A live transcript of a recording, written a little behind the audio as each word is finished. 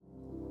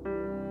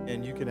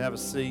and you can have a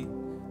seat.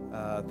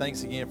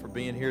 Thanks again for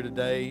being here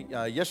today.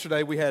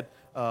 Yesterday we had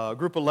a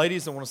group of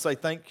ladies. I want to say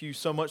thank you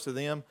so much to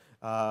them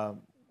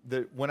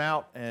that went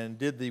out and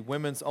did the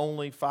women's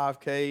only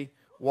 5K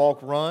walk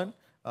run.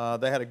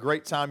 They had a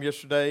great time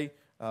yesterday,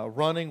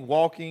 running,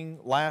 walking,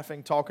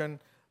 laughing, talking.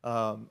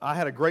 I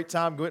had a great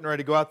time getting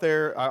ready to go out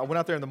there. I went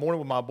out there in the morning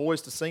with my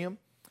boys to see them,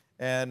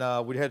 and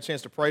we had a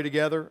chance to pray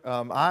together.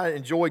 I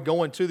enjoyed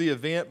going to the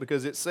event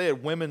because it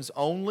said women's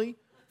only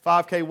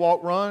 5K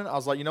walk run. I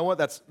was like, you know what,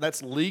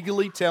 that's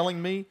legally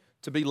telling me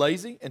to be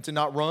lazy and to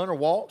not run or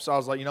walk. So I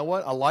was like, you know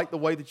what, I like the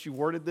way that you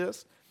worded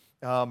this.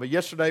 But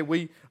yesterday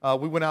we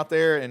went out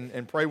there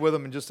and prayed with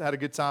them and just had a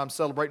good time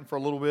celebrating for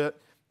a little bit.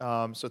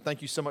 So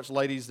thank you so much,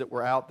 ladies, that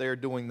were out there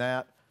doing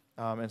that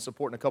and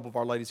supporting a couple of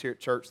our ladies here at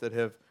church that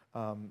have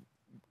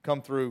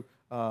come through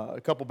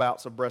a couple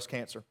bouts of breast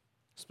cancer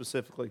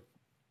specifically,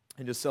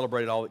 and just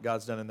celebrated all that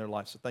God's done in their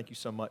life. So thank you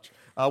so much.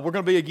 We're going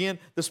to be again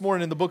this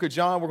morning in the book of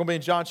John. We're going to be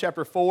in John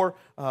chapter 4.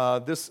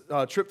 This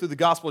trip through the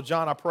Gospel of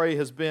John, I pray,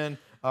 has been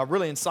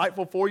really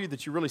insightful for you,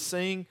 that you're really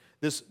seeing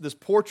this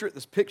portrait,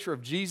 this picture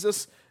of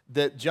Jesus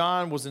that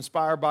John was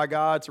inspired by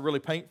God to really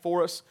paint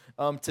for us.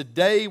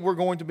 Today we're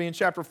going to be in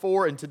chapter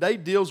 4, and today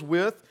deals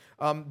with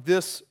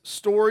this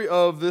story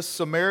of this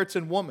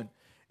Samaritan woman.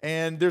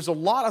 And there's a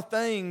lot of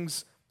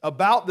things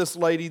about this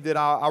lady that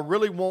I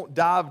really won't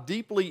dive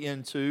deeply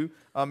into.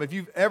 If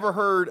you've ever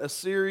heard a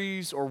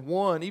series or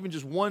even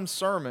just one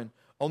sermon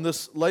on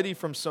this lady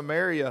from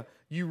Samaria,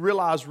 you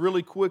realize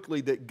really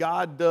quickly that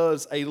God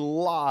does a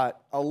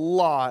lot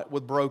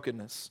with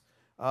brokenness.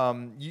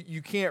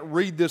 You can't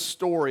read this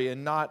story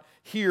and not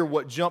hear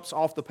what jumps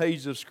off the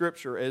pages of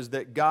Scripture, is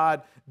that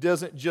God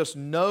doesn't just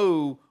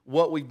know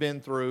what we've been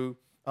through,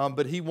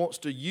 but He wants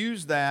to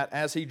use that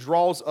as He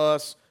draws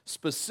us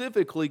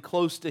specifically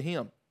close to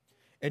Him.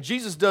 And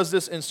Jesus does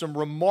this in some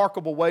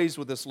remarkable ways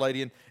with this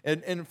lady.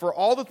 And for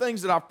all the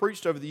things that I've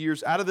preached over the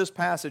years out of this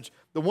passage,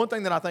 the one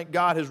thing that I think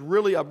I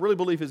really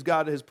believe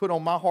God has put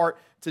on my heart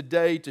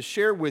today to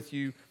share with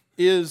you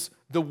is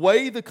the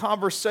way the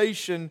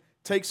conversation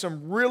takes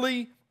some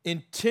really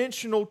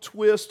intentional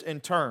twists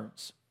and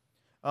turns.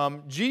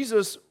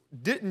 Jesus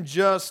didn't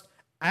just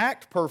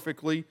act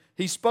perfectly,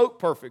 He spoke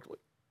perfectly.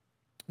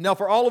 Now,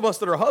 for all of us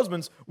that are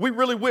husbands, we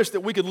really wish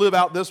that we could live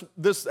out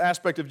this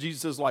aspect of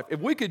Jesus' life. If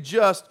we could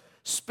just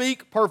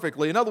speak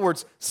perfectly. In other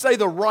words, say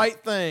the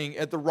right thing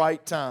at the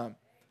right time.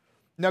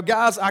 Now,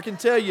 guys, I can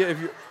tell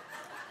you,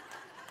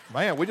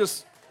 man, we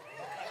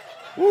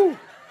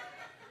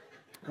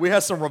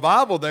had some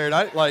revival there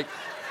tonight.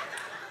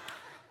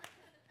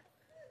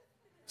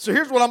 So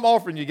here's what I'm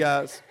offering you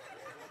guys.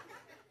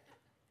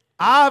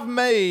 I've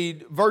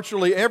made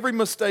virtually every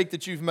mistake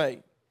that you've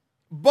made,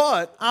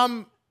 but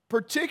I'm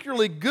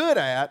particularly good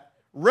at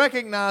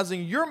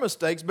recognizing your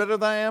mistakes better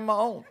than I am my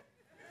own.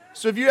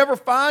 So if you ever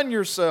find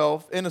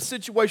yourself in a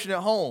situation at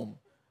home,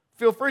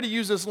 feel free to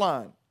use this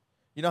line.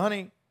 You know,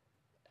 honey,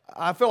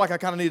 I feel like I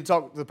kind of need to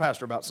talk to the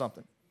pastor about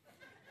something.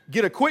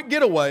 Get a quick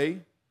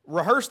getaway,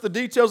 rehearse the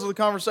details of the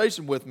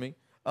conversation with me.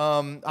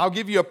 I'll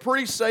give you a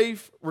pretty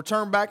safe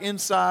return back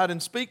inside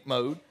and speak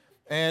mode,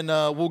 and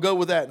we'll go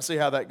with that and see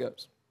how that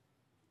goes.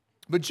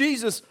 But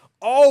Jesus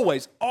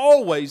always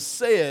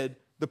said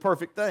the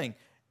perfect thing.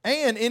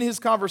 And in His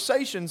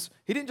conversations,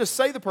 He didn't just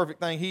say the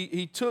perfect thing,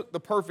 He took the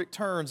perfect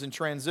turns and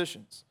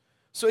transitions.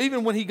 So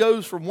even when He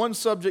goes from one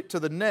subject to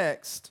the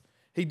next,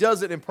 He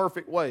does it in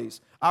perfect ways.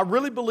 I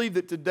really believe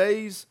that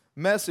today's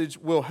message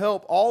will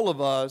help all of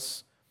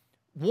us,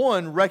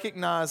 one,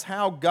 recognize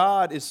how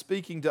God is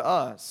speaking to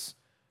us,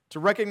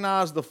 to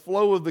recognize the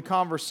flow of the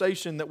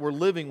conversation that we're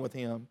living with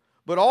Him,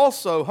 but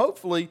also,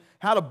 hopefully,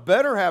 how to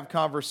better have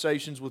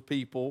conversations with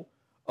people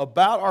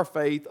about our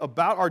faith,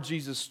 about our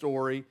Jesus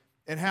story,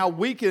 and how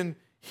we can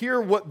hear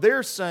what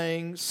they're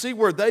saying, see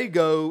where they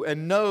go,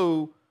 and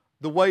know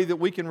the way that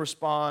we can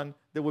respond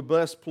that would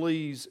best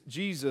please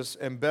Jesus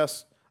and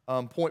best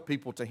point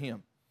people to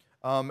Him.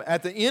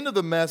 At the end of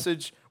the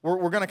message, we're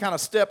going to kind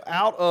of step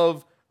out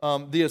of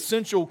the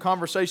essential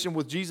conversation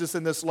with Jesus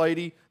and this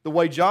lady the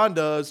way John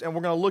does, and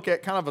we're going to look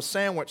at kind of a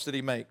sandwich that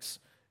He makes.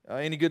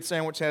 Any good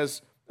sandwich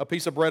has a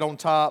piece of bread on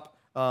top,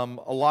 a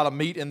lot of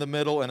meat in the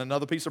middle, and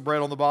another piece of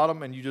bread on the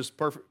bottom, and you just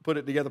put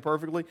it together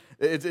perfectly.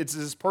 It's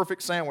this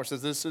perfect sandwich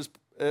that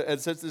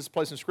this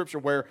place in Scripture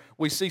where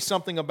we see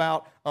something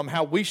about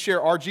how we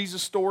share our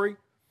Jesus story.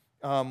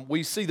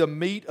 We see the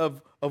meat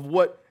of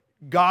what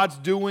God's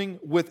doing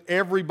with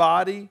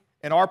everybody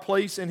and our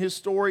place in His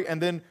story,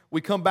 and then we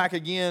come back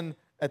again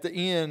at the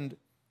end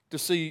to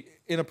see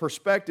in a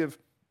perspective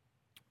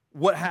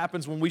what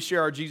happens when we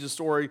share our Jesus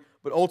story,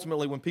 but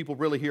ultimately when people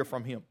really hear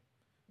from Him.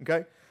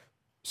 Okay?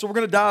 So we're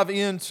going to dive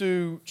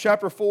into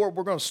chapter 4.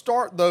 We're going to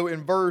start, though,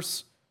 in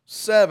verse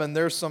 7.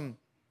 There's some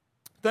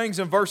things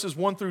in verses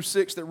 1 through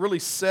 6 that really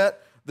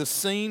set the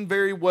scene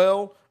very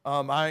well.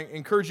 I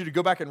encourage you to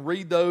go back and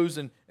read those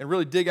and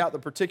really dig out the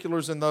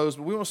particulars in those.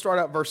 But we want to start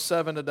out verse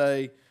 7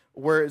 today,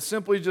 where it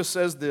simply just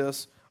says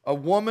this: a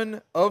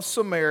woman of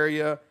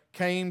Samaria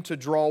came to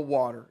draw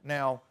water.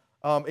 Now,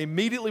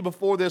 immediately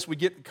before this, we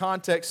get the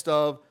context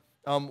of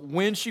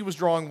when she was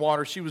drawing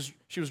water, she was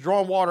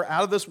drawing water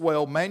out of this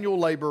well, manual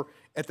labor,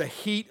 at the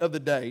heat of the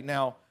day.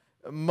 Now,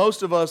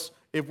 most of us,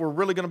 if we're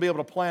really going to be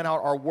able to plan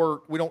out our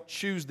work, we don't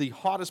choose the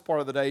hottest part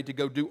of the day to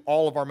go do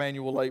all of our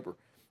manual labor.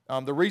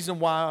 The reason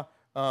why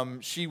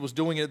she was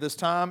doing it at this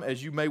time,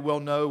 as you may well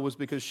know, was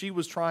because she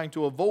was trying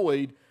to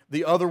avoid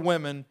the other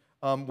women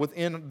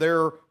within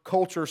their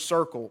culture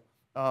circle,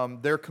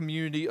 their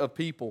community of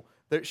people.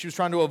 She was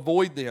trying to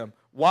avoid them.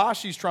 Why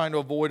she's trying to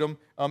avoid them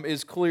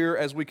is clear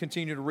as we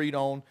continue to read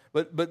on,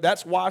 but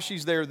that's why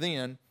she's there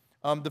then.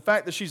 The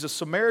fact that she's a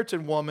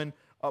Samaritan woman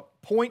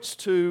points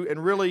to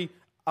and really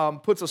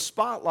puts a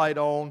spotlight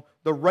on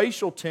the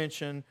racial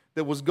tension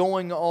that was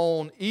going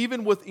on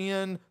even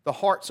within the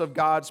hearts of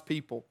God's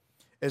people.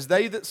 As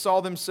they that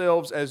saw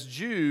themselves as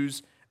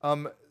Jews,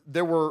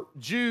 there were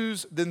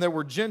Jews, then there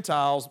were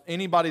Gentiles,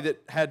 anybody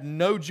that had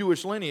no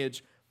Jewish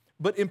lineage,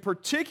 but in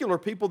particular,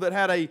 people that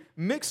had a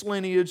mixed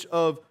lineage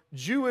of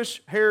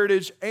Jewish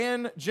heritage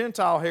and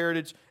Gentile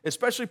heritage,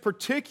 especially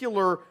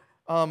particular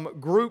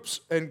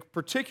groups and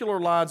particular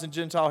lines in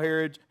Gentile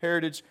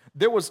heritage.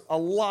 There was a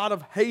lot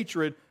of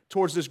hatred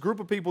towards this group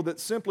of people that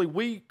simply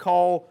we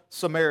call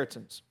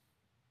Samaritans.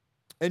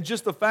 And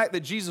just the fact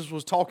that Jesus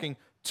was talking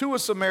to a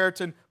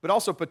Samaritan, but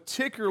also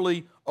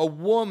particularly a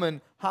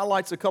woman,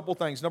 highlights a couple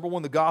things. Number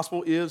one, the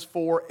gospel is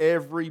for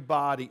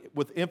everybody,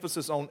 with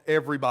emphasis on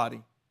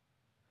everybody.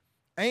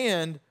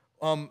 And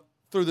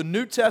through the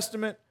New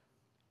Testament,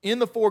 in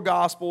the four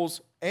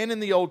Gospels, and in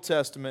the Old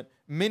Testament,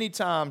 many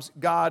times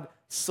God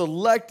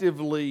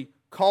selectively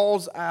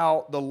calls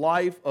out the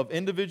life of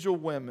individual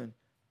women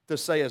to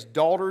say, as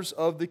daughters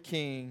of the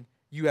King,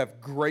 you have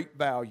great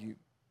value.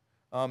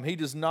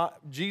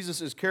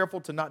 Jesus is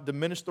careful to not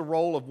diminish the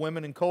role of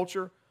women in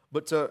culture,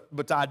 but to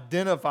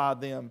identify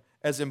them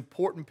as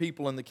important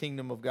people in the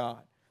kingdom of God.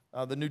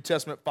 The New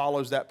Testament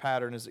follows that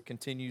pattern as it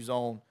continues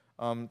on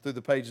through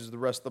the pages of the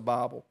rest of the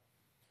Bible.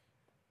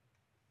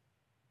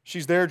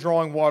 She's there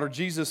drawing water.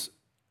 Jesus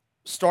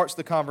starts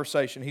the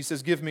conversation. He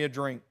says, "Give me a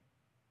drink."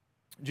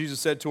 Jesus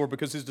said to her,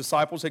 because his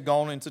disciples had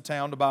gone into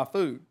town to buy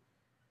food,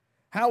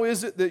 "How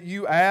is it that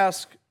you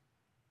ask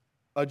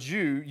a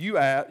Jew,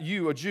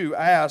 a Jew,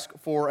 ask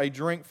for a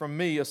drink from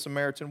me, a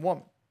Samaritan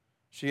woman?"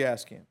 She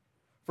asked him.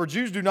 "For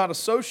Jews do not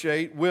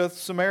associate with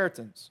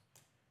Samaritans."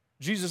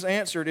 Jesus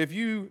answered, "If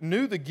you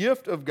knew the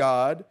gift of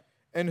God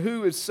and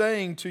who is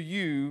saying to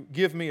you,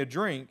 'Give me a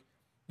drink,'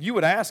 you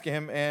would ask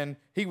him, and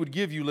he would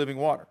give you living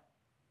water."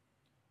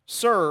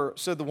 "Sir,"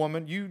 said the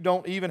woman, "you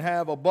don't even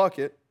have a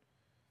bucket,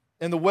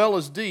 and the well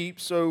is deep,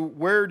 so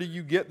where do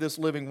you get this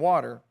living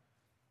water?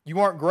 You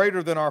aren't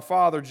greater than our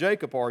father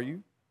Jacob, are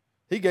you?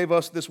 He gave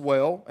us this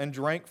well and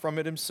drank from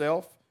it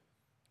himself,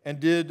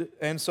 and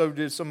so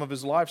did some of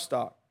his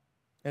livestock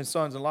and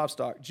sons and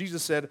livestock."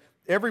 Jesus said,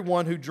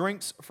 "Everyone who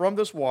drinks from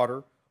this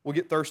water will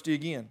get thirsty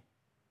again.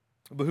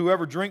 But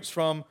whoever drinks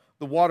from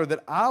the water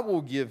that I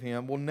will give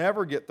him will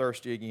never get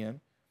thirsty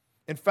again.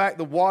 In fact,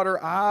 the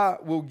water I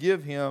will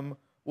give him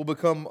will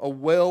become a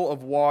well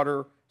of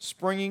water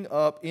springing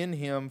up in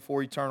him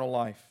for eternal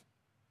life."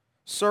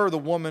 "Sir," the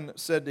woman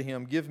said to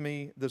him, "give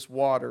me this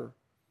water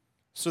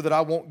so that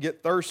I won't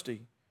get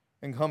thirsty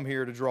and come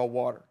here to draw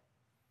water."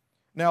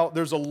 Now,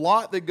 there's a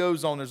lot that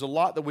goes on. There's a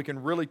lot that we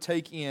can really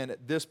take in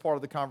at this part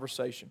of the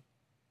conversation.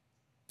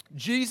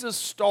 Jesus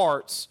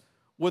starts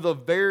with a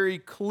very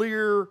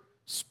clear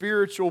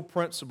spiritual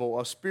principle,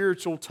 a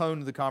spiritual tone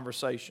to the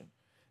conversation.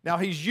 Now,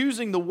 he's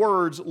using the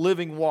words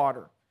living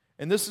water,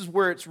 and this is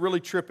where it's really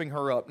tripping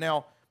her up.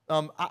 Now,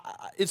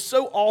 it's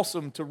so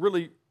awesome to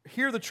really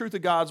hear the truth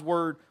of God's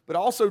word, but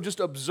also just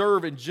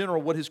observe in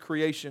general what his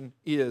creation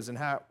is and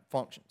how it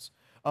functions.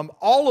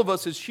 All of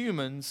us as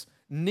humans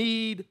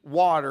need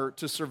water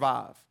to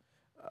survive.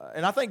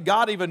 And I think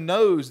God even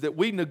knows that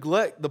we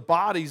neglect the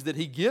bodies that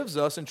he gives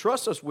us and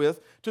trusts us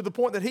with, to the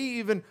point that he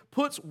even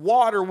puts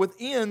water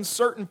within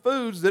certain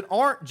foods that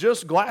aren't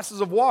just glasses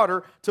of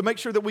water to make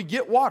sure that we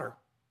get water.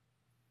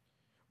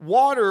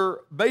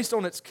 Water, based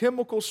on its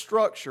chemical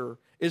structure,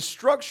 is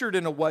structured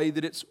in a way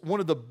that it's one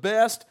of the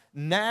best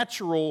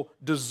natural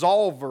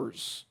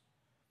dissolvers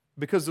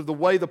because of the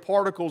way the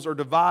particles are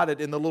divided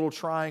in the little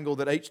triangle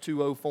that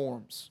H2O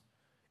forms.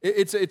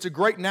 It's a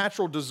great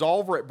natural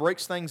dissolver. It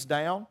breaks things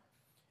down.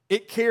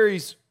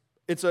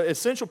 It's an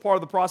essential part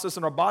of the process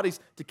in our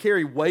bodies to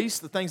carry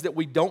waste, the things that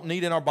we don't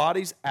need in our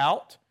bodies,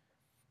 out.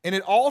 And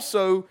it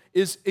also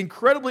is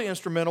incredibly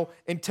instrumental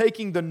in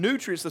taking the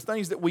nutrients, the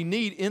things that we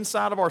need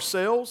inside of our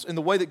cells in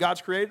the way that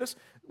God's created us.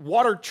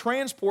 Water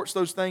transports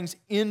those things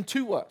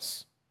into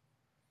us.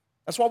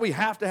 That's why we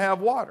have to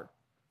have water.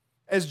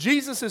 As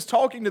Jesus is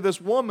talking to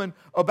this woman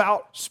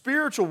about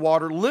spiritual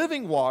water,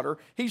 living water,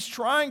 he's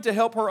trying to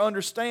help her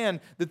understand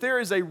that there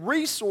is a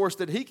resource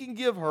that he can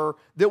give her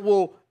that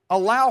will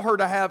allow her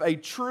to have a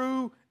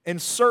true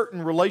and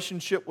certain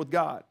relationship with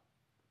God.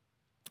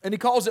 And he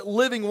calls it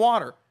living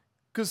water.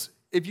 Because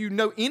if you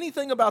know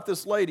anything about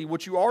this lady,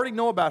 what you already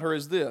know about her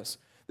is this: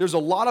 there's a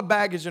lot of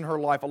baggage in her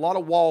life, a lot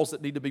of walls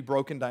that need to be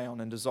broken down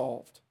and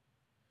dissolved.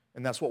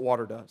 And that's what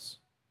water does.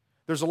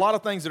 There's a lot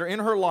of things that are in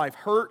her life,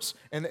 hurts,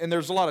 and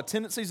there's a lot of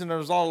tendencies, and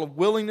there's a lot of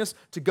willingness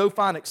to go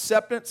find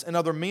acceptance in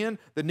other men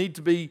that need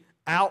to be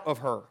out of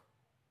her.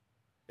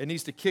 It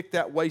needs to kick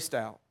that waste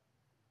out.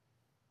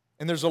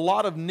 And there's a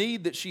lot of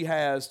need that she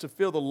has to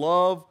feel the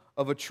love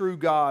of a true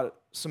God,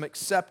 some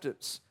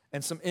acceptance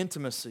and some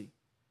intimacy.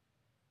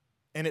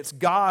 And it's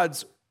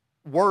God's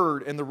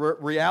word and the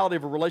reality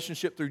of a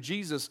relationship through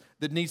Jesus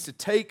that needs to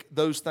take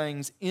those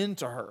things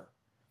into her.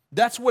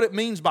 That's what it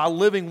means by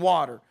living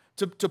water.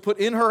 To put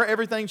in her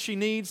everything she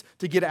needs,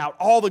 to get out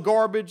all the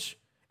garbage,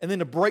 and then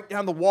to break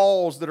down the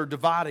walls that are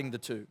dividing the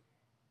two.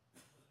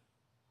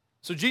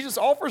 So Jesus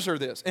offers her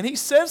this, and he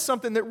says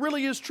something that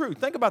really is true.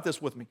 Think about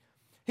this with me.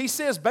 He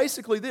says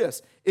basically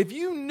this: if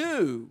you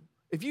knew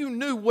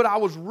what I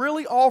was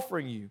really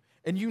offering you,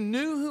 and you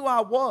knew who I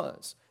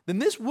was, then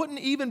this wouldn't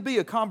even be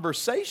a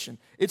conversation.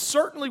 It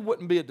certainly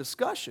wouldn't be a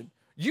discussion.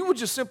 You would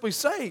just simply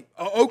say,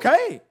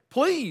 okay,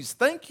 please,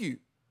 thank you.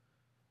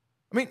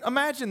 I mean,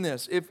 imagine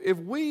this. If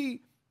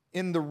we,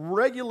 in the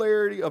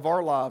regularity of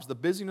our lives, the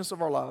busyness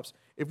of our lives,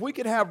 if we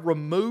could have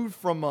removed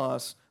from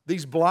us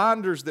these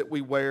blinders that we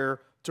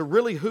wear to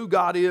really who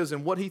God is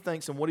and what He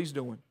thinks and what He's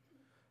doing,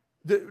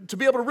 to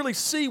be able to really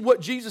see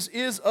what Jesus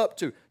is up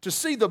to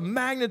see the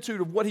magnitude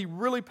of what He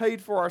really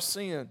paid for our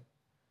sin,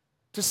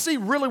 to see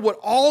really what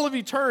all of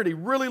eternity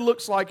really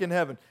looks like in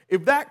heaven,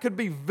 if that could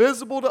be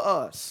visible to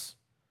us,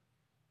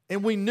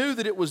 and we knew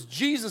that it was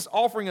Jesus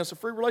offering us a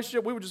free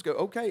relationship, we would just go,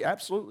 okay,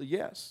 absolutely,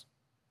 yes.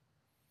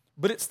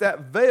 But it's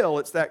that veil,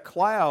 it's that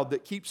cloud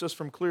that keeps us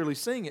from clearly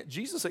seeing it.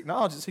 Jesus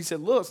acknowledges, He said,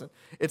 listen,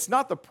 it's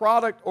not the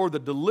product or the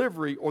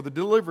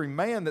delivery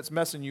man that's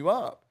messing you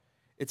up.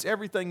 It's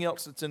everything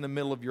else that's in the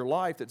middle of your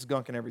life that's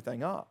gunking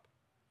everything up.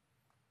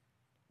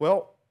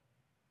 Well,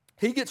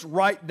 He gets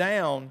right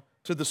down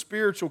to the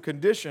spiritual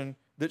condition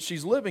that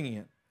she's living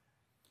in.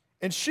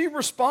 And she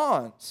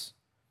responds.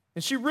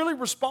 And she really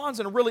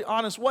responds in a really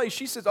honest way.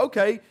 She says,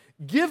 okay,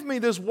 give me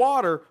this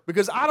water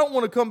because I don't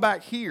want to come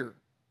back here.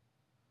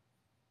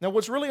 Now,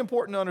 what's really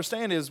important to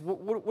understand is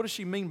what does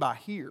she mean by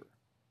here?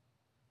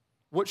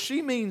 What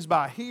she means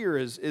by here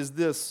is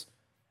this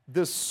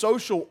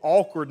social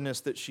awkwardness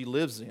that she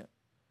lives in.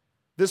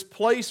 This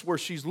place where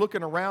she's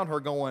looking around her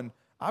going,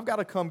 I've got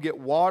to come get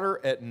water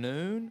at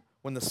noon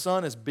when the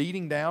sun is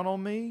beating down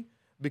on me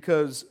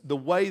because the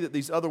way that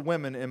these other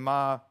women in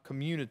my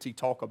community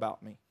talk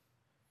about me.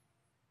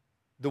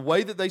 The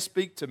way that they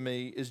speak to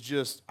me is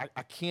just,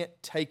 I can't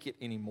take it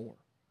anymore.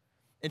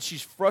 And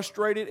she's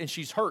frustrated and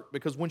she's hurt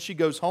because when she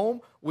goes home,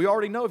 we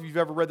already know if you've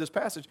ever read this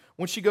passage,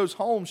 when she goes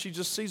home, she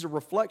just sees a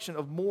reflection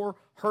of more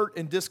hurt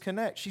and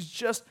disconnect. She's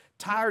just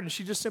tired and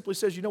she just simply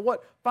says, you know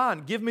what,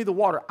 fine, give me the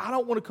water. I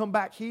don't want to come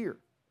back here.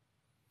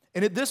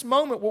 And at this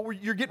moment,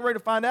 what you're getting ready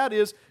to find out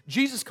is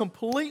Jesus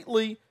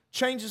completely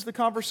changes the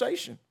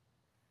conversation.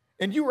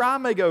 And you or I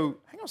may go,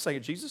 hang on a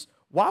second, Jesus,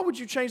 why would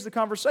you change the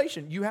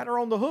conversation? You had her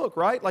on the hook,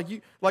 right?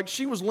 Like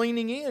she was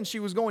leaning in. She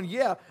was going,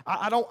 yeah,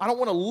 I don't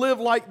want to live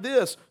like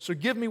this, so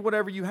give me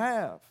whatever you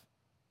have.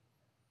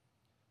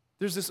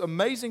 There's this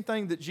amazing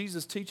thing that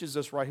Jesus teaches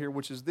us right here,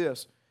 which is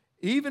this.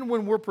 Even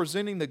when we're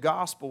presenting the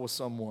gospel with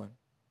someone,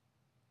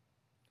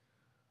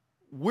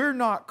 we're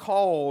not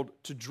called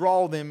to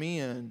draw them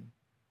in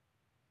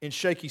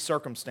shaky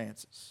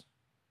circumstances.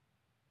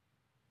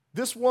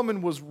 This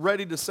woman was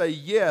ready to say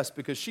yes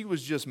because she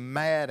was just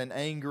mad and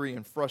angry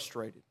and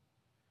frustrated.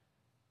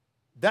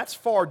 That's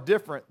far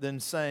different than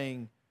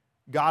saying,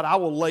 God, I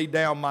will lay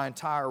down my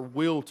entire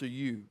will to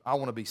you. I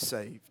want to be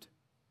saved.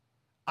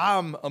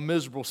 I'm a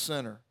miserable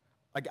sinner.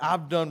 Like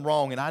I've done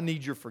wrong and I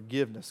need your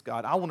forgiveness,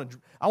 God. I want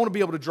to be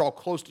able to draw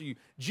close to you.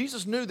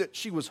 Jesus knew that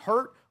she was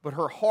hurt, but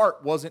her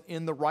heart wasn't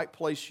in the right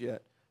place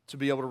yet to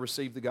be able to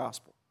receive the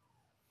gospel.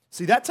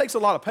 See, that takes a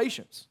lot of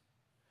patience.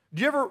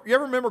 Do you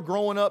ever remember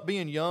growing up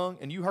being young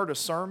and you heard a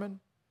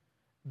sermon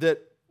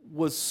that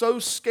was so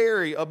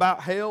scary about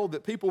hell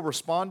that people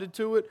responded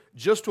to it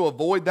just to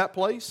avoid that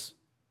place?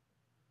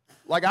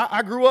 Like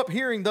I grew up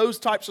hearing those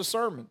types of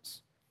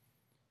sermons.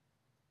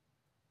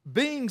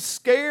 Being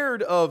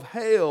scared of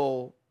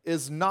hell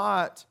is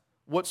not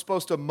what's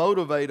supposed to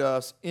motivate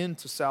us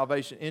into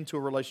salvation, into a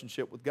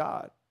relationship with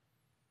God.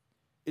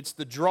 It's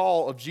the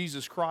draw of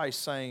Jesus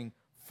Christ saying,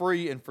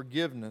 free and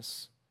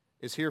forgiveness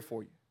is here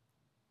for you.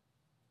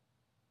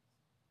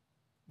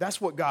 That's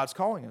what God's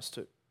calling us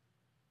to.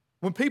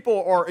 When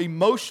people are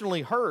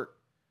emotionally hurt,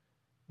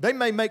 they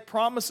may make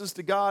promises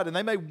to God and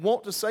they may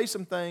want to say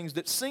some things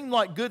that seem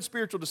like good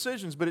spiritual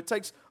decisions, but it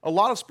takes a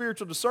lot of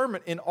spiritual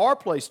discernment in our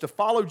place to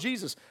follow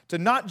Jesus, to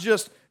not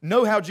just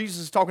know how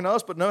Jesus is talking to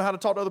us, but know how to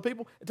talk to other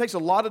people. It takes a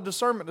lot of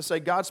discernment to say,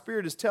 God's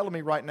Spirit is telling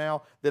me right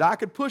now that I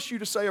could push you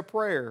to say a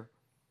prayer,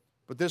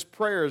 but this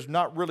prayer is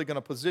not really going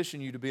to position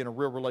you to be in a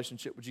real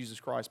relationship with Jesus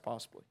Christ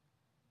possibly.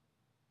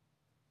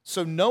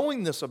 So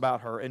knowing this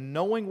about her and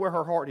knowing where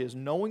her heart is,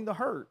 knowing the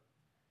hurt,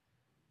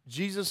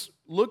 Jesus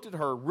looked at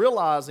her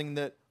realizing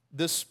that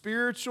the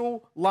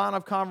spiritual line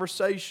of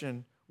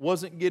conversation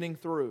wasn't getting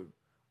through.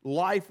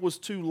 Life was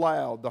too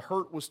loud. The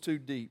hurt was too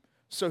deep.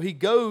 So He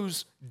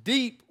goes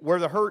deep where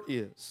the hurt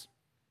is.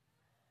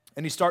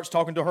 And he starts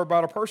talking to her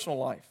about her personal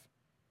life.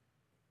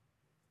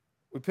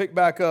 We pick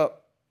back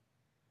up.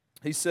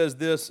 He says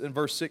this in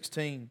verse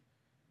 16.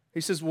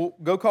 He says, well,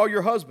 go call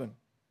your husband,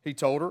 he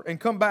told her, and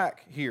come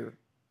back here.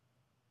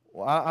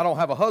 Well, I don't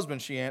have a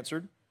husband, she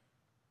answered.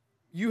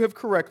 You have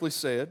correctly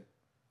said,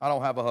 I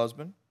don't have a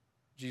husband,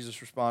 Jesus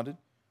responded.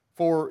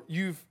 For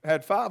you've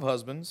had 5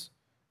 husbands,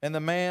 and the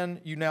man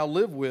you now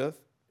live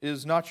with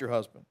is not your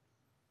husband.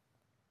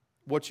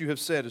 What you have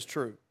said is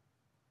true.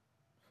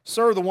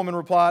 Sir, the woman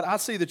replied, I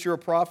see that you're a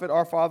prophet.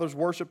 Our fathers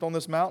worshipped on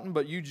this mountain,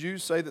 but you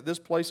Jews say that this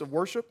place of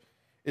worship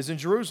is in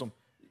Jerusalem.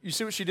 You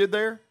see what she did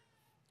there?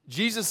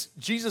 Jesus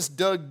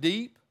dug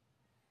deep,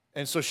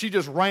 and so she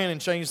just ran and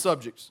changed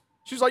subjects.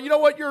 She's like, you know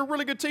what? You're a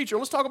really good teacher.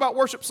 Let's talk about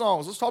worship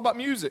songs. Let's talk about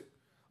music.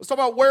 Let's talk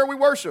about where we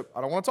worship.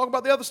 I don't want to talk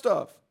about the other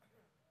stuff.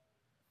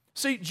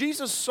 See,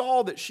 Jesus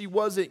saw that she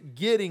wasn't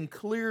getting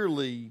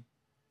clearly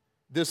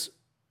this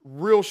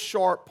real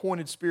sharp,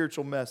 pointed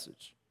spiritual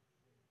message.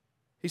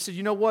 He said,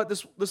 you know what?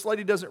 This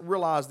lady doesn't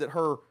realize that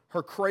her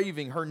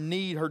craving, her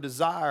need, her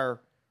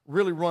desire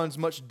really runs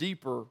much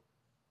deeper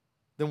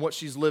than what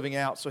she's living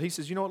out. So he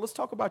says, you know what? Let's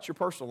talk about your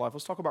personal life.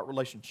 Let's talk about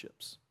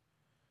relationships.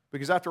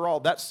 Because after all,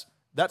 that's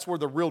where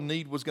the real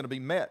need was going to be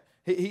met.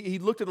 He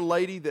looked at a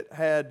lady that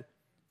had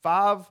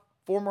 5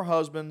 former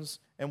husbands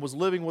and was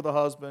living with a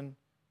husband,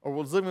 or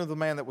was living with a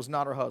man that was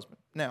not her husband.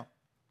 Now,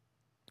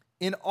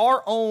 in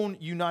our own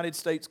United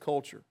States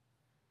culture,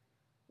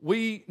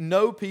 we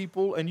know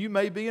people, and you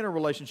may be in a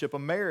relationship, a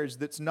marriage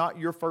that's not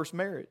your first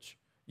marriage.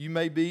 You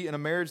may be in a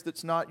marriage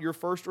that's not your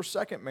first or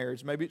second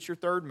marriage. Maybe it's your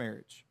third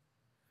marriage.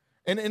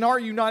 And in our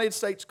United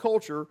States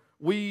culture,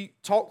 we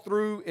talk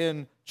through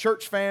in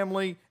church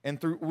family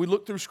and we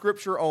look through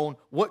Scripture on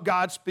what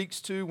God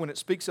speaks to when it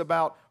speaks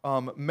about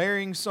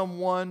marrying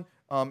someone,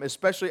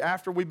 especially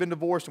after we've been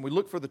divorced, and we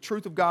look for the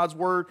truth of God's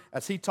Word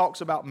as He talks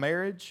about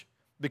marriage,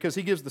 because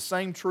He gives the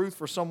same truth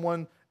for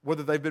someone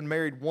whether they've been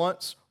married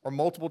once or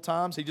multiple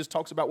times. He just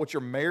talks about what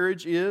your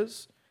marriage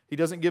is. He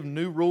doesn't give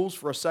new rules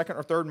for a second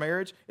or third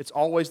marriage. It's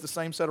always the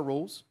same set of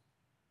rules.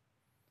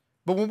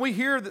 But when we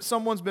hear that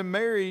someone's been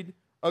married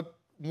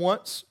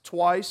once,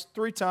 twice,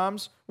 3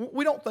 times,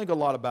 we don't think a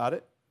lot about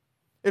it.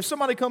 If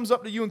somebody comes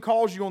up to you and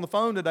calls you on the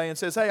phone today and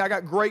says, hey, I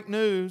got great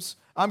news,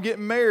 I'm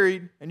getting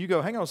married, and you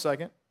go, hang on a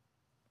second,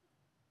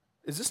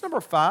 is this number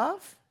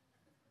 5?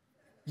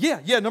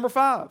 Yeah, number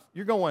 5.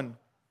 You're going,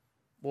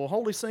 well,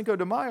 Holy Cinco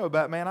de Mayo,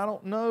 Batman, I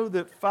don't know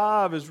that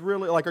 5 is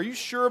really, like, are you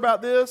sure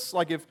about this?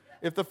 Like,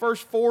 if the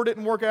first 4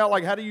 didn't work out,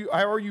 like, how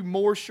are you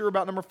more sure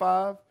about number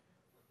 5?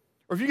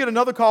 Or if you get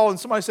another call and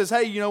somebody says,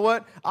 hey, you know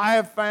what? I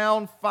have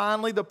found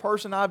finally the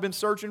person I've been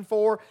searching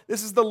for.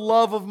 This is the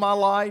love of my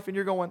life. And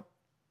you're going,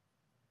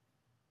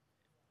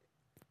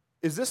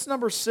 is this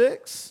number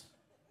 6?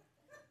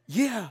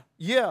 Yeah.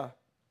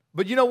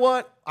 But you know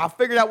what? I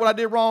figured out what I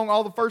did wrong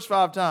all the first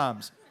 5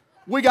 times.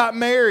 We got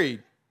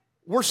married.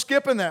 We're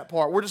skipping that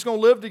part. We're just going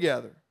to live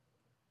together.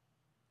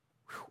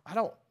 I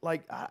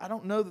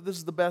don't know that this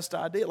is the best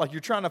idea. Like,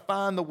 you're trying to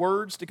find the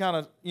words to kind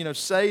of,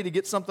 say to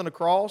get something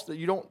across that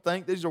you don't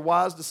think these are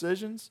wise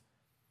decisions.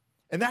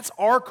 And that's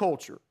our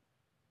culture.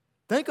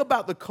 Think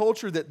about the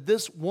culture that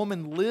this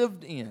woman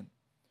lived in.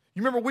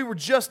 You remember we were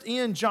just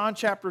in John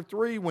chapter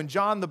 3 when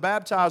John the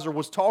Baptizer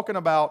was talking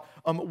about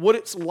what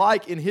it's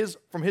like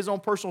from his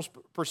own personal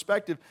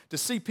perspective to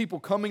see people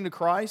coming to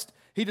Christ.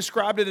 He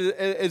described it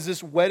as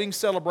this wedding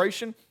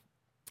celebration.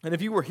 And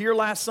if you were here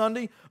last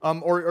Sunday,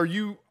 or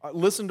you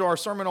listened to our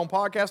sermon on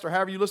podcast, or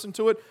however you listened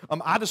to it,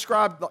 I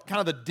described kind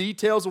of the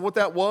details of what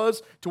that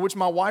was, to which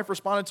my wife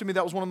responded to me,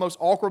 that was one of the most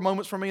awkward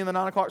moments for me in the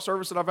 9 o'clock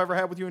service that I've ever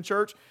had with you in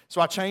church.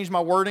 So I changed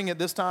my wording at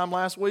this time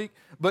last week.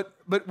 But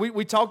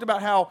we talked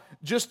about how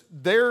just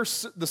the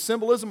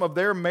symbolism of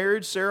their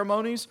marriage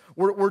ceremonies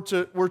were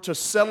to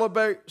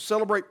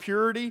celebrate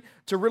purity,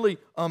 to really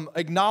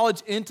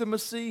acknowledge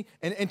intimacy,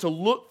 and to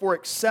look for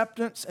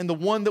acceptance and the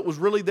one that was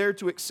really there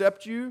to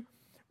accept you.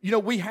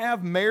 We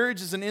have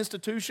marriage as an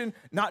institution,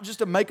 not just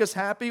to make us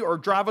happy or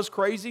drive us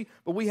crazy,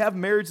 but we have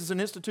marriage as an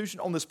institution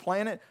on this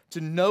planet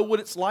to know what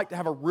it's like to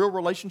have a real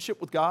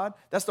relationship with God.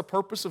 That's the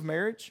purpose of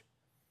marriage.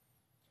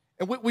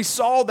 And we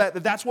saw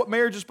that's what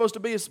marriage is supposed to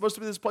be. It's supposed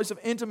to be this place of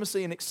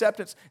intimacy and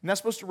acceptance, and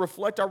that's supposed to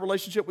reflect our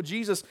relationship with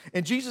Jesus.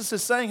 And Jesus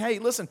is saying, hey,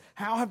 listen,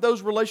 how have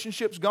those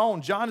relationships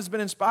gone? John has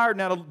been inspired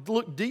now to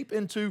look deep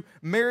into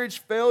marriage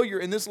failure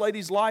in this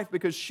lady's life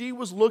because she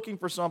was looking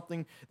for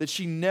something that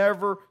she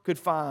never could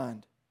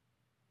find.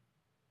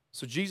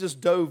 So Jesus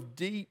dove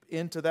deep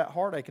into that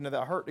heartache, into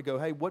that hurt to go,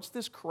 hey, what's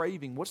this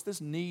craving? What's this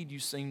need you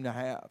seem to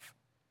have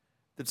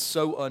that's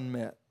so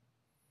unmet?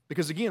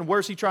 Because again,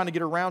 where's he trying to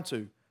get around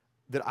to?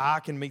 That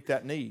I can meet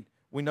that need.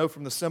 We know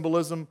from the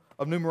symbolism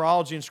of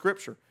numerology in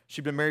Scripture.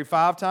 She'd been married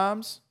 5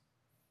 times.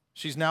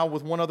 She's now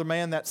with one other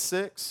man, that's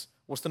 6.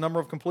 What's the number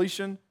of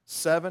completion?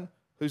 7.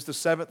 Who's the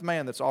 7th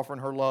man that's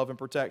offering her love and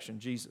protection?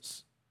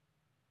 Jesus.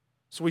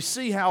 So we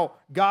see how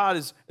God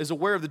is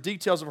aware of the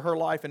details of her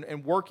life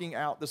and working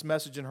out this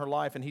message in her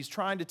life, and He's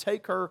trying to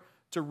take her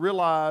to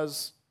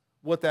realize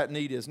what that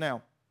need is.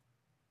 Now,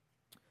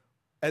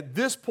 At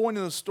this point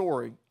in the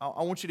story,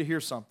 I want you to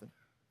hear something.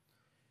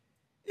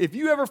 If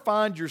you ever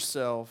find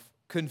yourself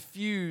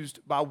confused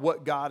by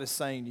what God is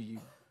saying to you,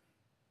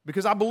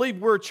 because I believe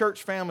we're a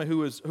church family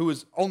who is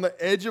on the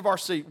edge of our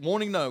seat,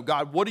 wanting to know,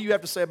 God, what do you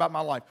have to say about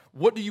my life?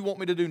 What do you want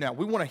me to do now?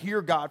 We want to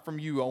hear God from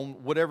you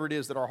on whatever it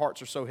is that our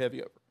hearts are so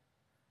heavy over.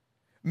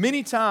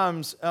 Many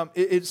times,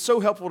 it's so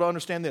helpful to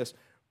understand this.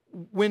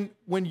 When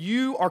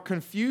you are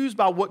confused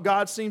by what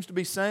God seems to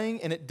be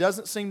saying and it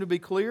doesn't seem to be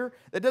clear,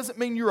 that doesn't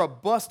mean you're a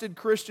busted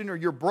Christian or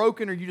you're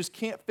broken or you just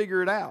can't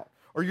figure it out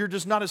or you're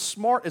just not as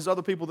smart as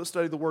other people that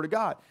study the Word of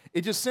God.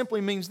 It just simply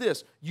means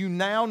this. You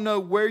now know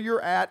where you're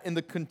at in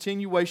the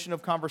continuation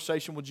of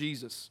conversation with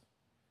Jesus.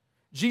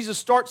 Jesus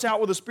starts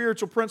out with a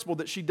spiritual principle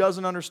that she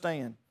doesn't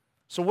understand.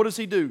 So what does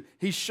he do?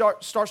 He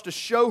starts to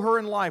show her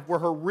in life where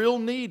her real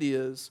need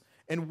is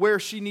and where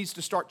she needs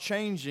to start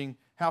changing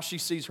how she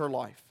sees her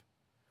life.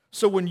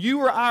 So when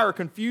you or I are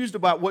confused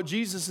about what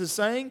Jesus is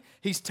saying,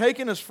 he's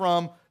taken us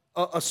from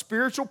a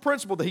spiritual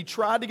principle that he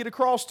tried to get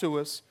across to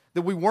us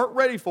that we weren't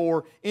ready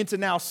for into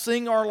now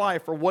seeing our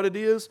life for what it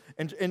is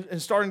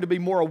and starting to be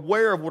more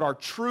aware of what our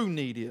true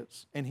need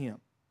is in him.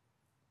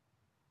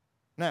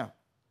 Now,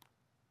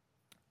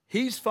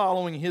 he's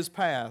following his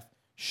path.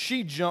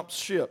 She jumps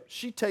ship.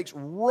 She takes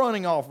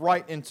running off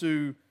right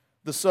into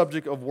the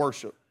subject of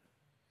worship.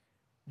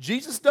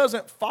 Jesus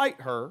doesn't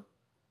fight her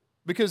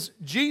because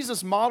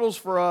Jesus models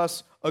for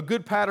us a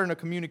good pattern of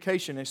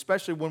communication,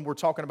 especially when we're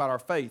talking about our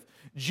faith.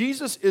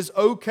 Jesus is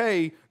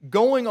okay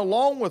going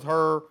along with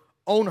her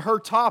on her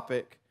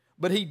topic,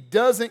 but he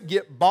doesn't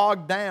get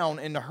bogged down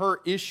into her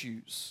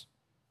issues.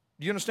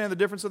 Do you understand the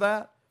difference of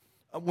that?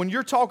 When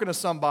you're talking to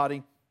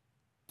somebody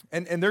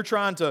and they're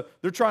trying to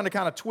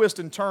kind of twist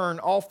and turn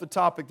off the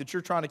topic that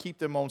you're trying to keep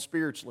them on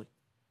spiritually,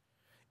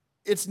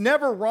 it's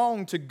never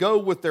wrong to go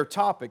with their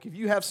topic. If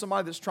you have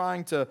somebody that's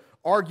trying to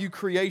argue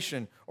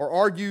creation or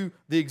argue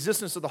the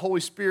existence of the Holy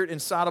Spirit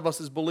inside of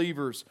us as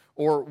believers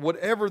or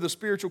whatever the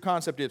spiritual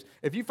concept is,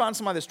 if you find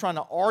somebody that's trying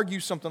to argue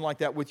something like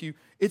that with you,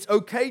 it's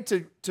okay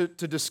to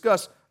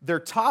discuss their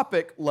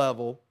topic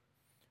level,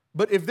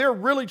 but if they're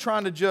really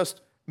trying to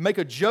just make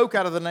a joke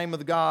out of the name of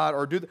the God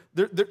or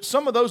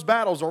some of those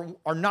battles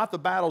are not the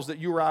battles that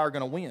you or I are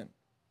going to win.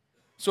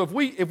 So if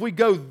we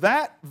go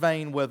that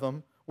vein with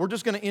them, we're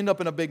just going to end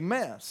up in a big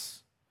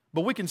mess.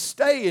 But we can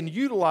stay and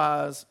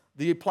utilize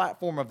the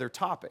platform of their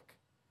topic.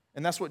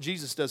 And that's what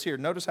Jesus does here.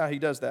 Notice how he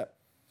does that.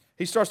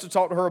 He starts to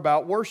talk to her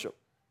about worship.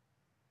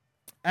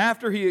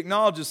 After he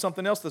acknowledges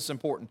something else that's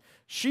important.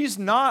 She's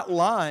not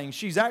lying.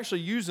 She's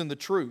actually using the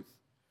truth.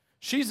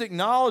 She's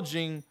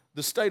acknowledging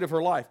the state of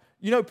her life.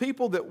 You know,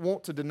 people that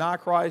want to deny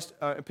Christ,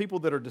 people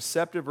that are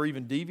deceptive or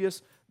even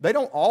devious, they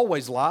don't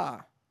always lie.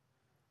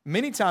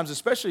 Many times,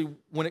 especially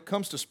when it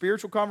comes to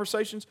spiritual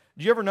conversations,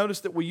 do you ever notice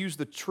that we use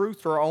the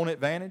truth to our own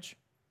advantage?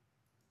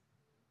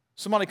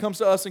 Somebody comes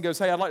to us and goes,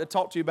 hey, I'd like to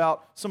talk to you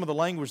about some of the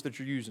language that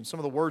you're using,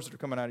 some of the words that are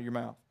coming out of your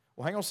mouth.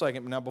 Well, hang on a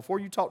second. Now, before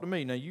you talk to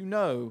me, now you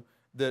know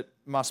that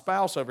my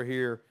spouse over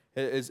here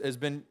has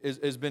been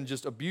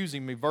just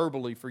abusing me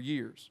verbally for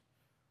years.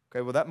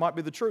 Okay, well, that might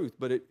be the truth,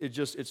 but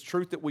it's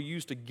truth that we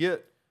use to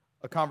get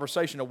a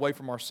conversation away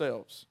from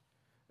ourselves.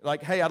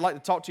 Like, hey, I'd like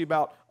to talk to you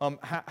about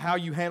how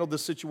you handled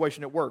this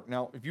situation at work.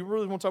 Now, if you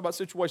really want to talk about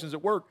situations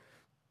at work,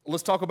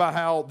 let's talk about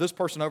how this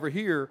person over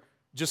here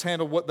just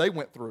handled what they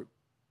went through.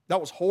 That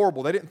was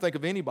horrible. They didn't think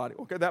of anybody.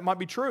 Okay, that might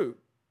be true.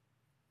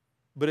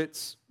 But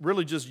it's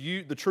really just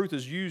the truth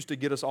is used to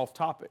get us off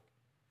topic.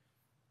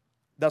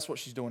 That's what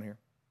she's doing here.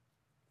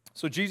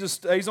 So Jesus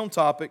stays on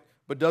topic,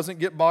 but doesn't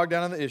get bogged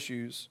down in the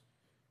issues.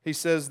 He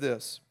says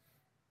this.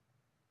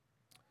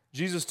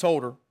 Jesus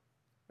told her,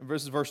 and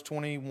this is verse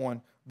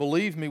 21,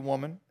 believe me,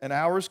 woman, an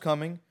hour is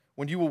coming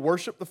when you will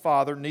worship the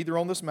Father, neither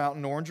on this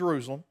mountain nor in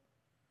Jerusalem.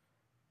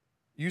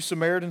 You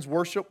Samaritans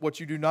worship what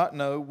you do not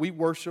know. We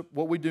worship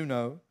what we do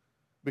know,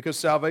 because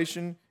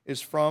salvation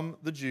is from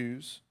the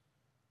Jews.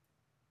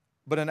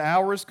 But an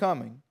hour is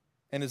coming,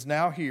 and is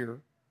now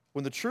here,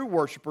 when the true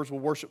worshipers will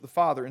worship the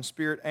Father in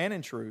spirit and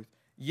in truth.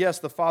 Yes,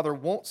 the Father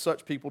wants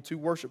such people to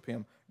worship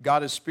Him.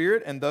 God is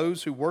spirit, and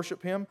those who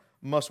worship Him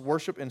must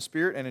worship in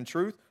spirit and in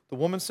truth. The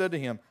woman said to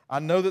him, I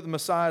know that the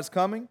Messiah is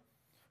coming,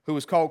 who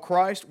is called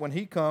Christ. When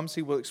He comes,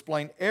 He will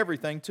explain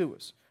everything to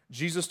us.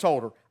 Jesus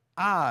told her,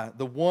 I,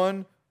 the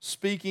one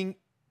speaking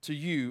to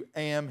you,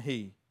 am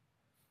He.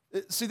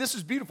 See, this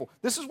is beautiful.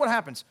 This is what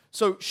happens.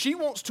 So she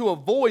wants to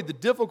avoid the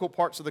difficult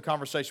parts of the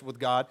conversation with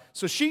God,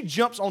 so she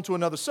jumps onto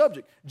another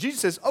subject. Jesus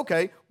says,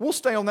 okay, we'll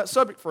stay on that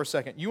subject for a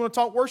second. You want to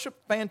talk worship?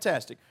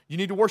 Fantastic. You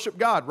need to worship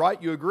God, right?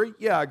 You agree?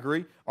 Yeah, I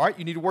agree. All right,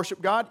 you need to worship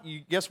God?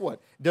 Guess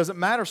what? It doesn't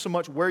matter so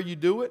much where you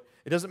do it.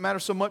 It doesn't matter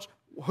so much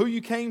who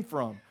you came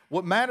from.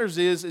 What matters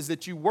is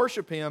that you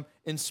worship Him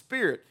in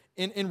spirit,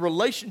 in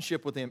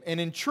relationship with Him, and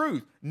in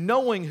truth,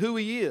 knowing who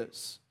He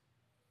is.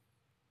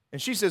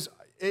 And she says,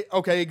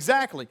 okay,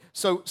 exactly.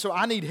 So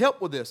I need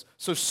help with this.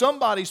 So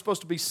somebody's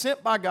supposed to be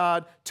sent by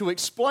God to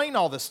explain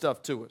all this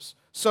stuff to us.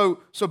 So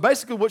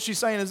basically what she's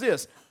saying is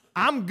this,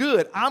 I'm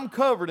good, I'm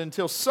covered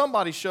until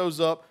somebody shows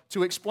up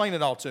to explain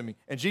it all to me.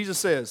 And Jesus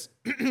says,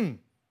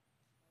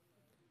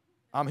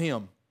 I'm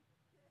Him.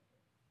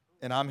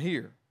 And I'm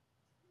here.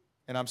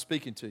 And I'm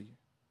speaking to you.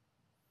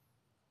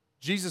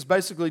 Jesus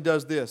basically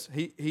does this.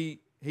 He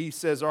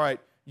says, all right,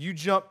 you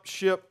jump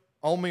ship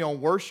on me on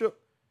worship.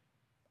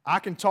 I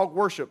can talk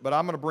worship, but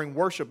I'm going to bring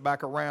worship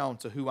back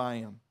around to who I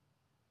am.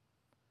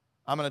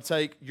 I'm going to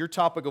take your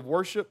topic of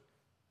worship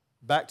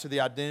back to the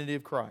identity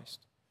of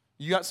Christ.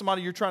 You got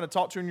somebody you're trying to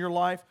talk to in your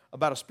life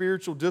about a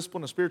spiritual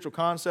discipline, a spiritual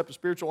concept, a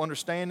spiritual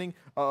understanding,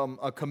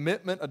 a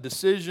commitment, a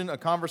decision, a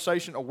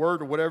conversation, a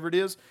word, or whatever it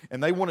is,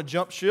 and they want to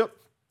jump ship.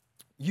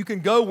 You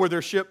can go where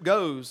their ship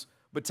goes,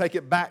 but take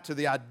it back to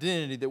the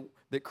identity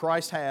that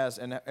Christ has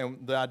and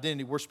the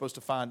identity we're supposed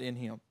to find in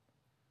Him.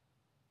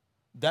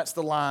 That's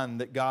the line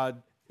that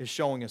God is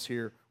showing us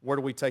here. Where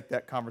do we take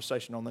that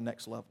conversation on the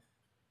next level?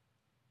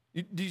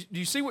 Do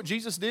you see what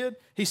Jesus did?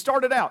 He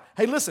started out,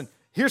 hey, listen,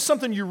 here's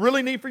something you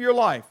really need for your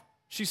life.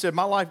 She said,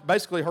 my life,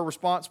 basically her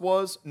response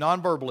was,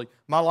 non-verbally,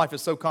 my life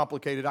is so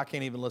complicated, I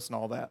can't even listen to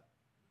all that.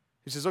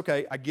 He says,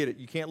 okay, I get it.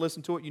 You can't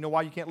listen to it. You know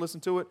why you can't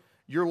listen to it?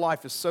 Your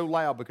life is so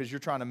loud because you're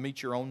trying to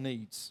meet your own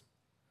needs.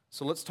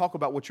 So let's talk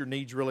about what your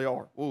needs really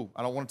are. Ooh,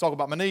 I don't want to talk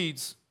about my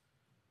needs.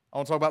 I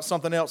want to talk about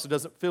something else that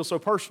doesn't feel so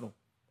personal.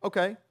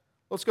 Okay,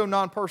 let's go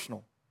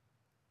non-personal.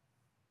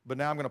 But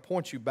now I'm going to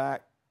point you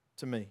back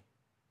to me.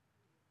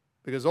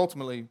 Because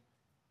ultimately,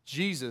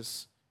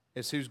 Jesus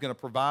is who's going to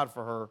provide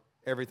for her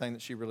everything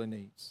that she really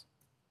needs.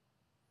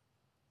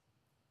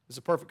 It's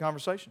a perfect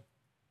conversation.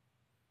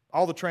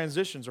 All the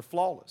transitions are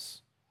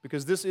flawless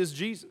because this is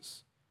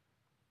Jesus.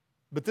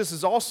 But this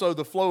is also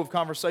the flow of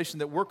conversation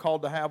that we're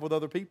called to have with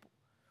other people.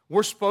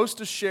 We're supposed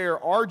to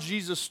share our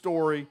Jesus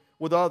story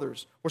with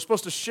others. We're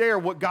supposed to share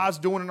what God's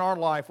doing in our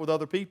life with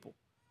other people.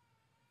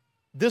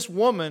 This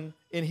woman,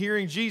 in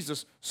hearing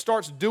Jesus,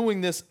 starts doing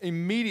this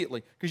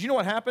immediately. Because you know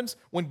what happens?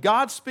 When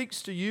God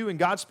speaks to you and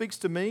God speaks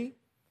to me,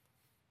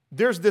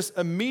 there's this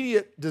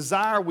immediate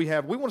desire we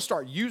have. We want to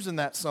start using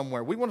that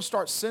somewhere. We want to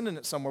start sending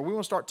it somewhere. We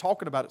want to start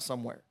talking about it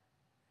somewhere.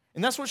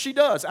 And that's what she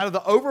does. Out of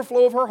the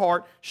overflow of her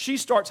heart, she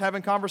starts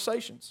having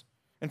conversations.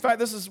 In fact,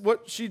 this is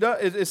what she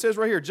does. It says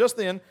right here, just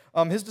then,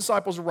 his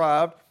disciples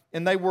arrived,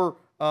 and they were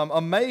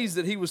amazed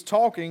that he was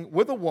talking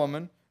with a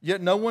woman,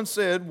 yet no one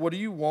said, what do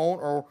you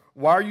want, or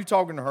why are you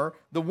talking to her?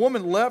 The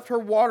woman left her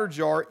water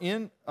jar,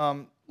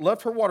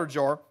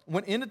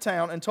 went into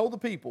town, and told the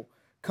people,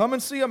 come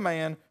and see a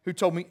man who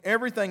told me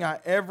everything I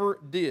ever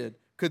did.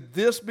 Could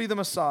this be the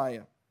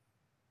Messiah?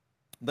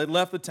 They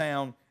left the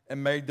town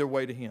and made their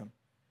way to him.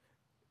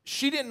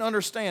 She didn't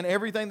understand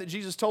everything that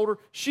Jesus told her.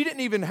 She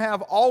didn't even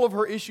have all of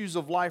her issues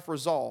of life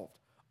resolved.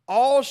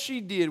 All she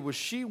did was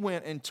she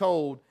went and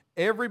told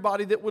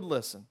everybody that would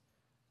listen.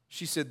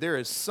 She said, there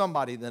is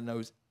somebody that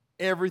knows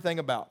everything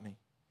about me,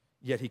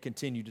 yet he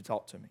continued to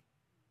talk to me.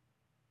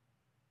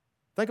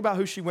 Think about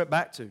who she went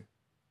back to.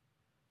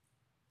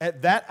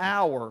 At that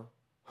hour,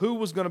 who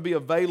was going to be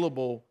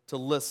available to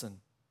listen?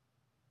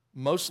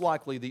 Most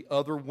likely the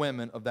other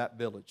women of that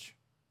village.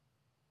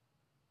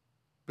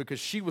 Because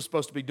she was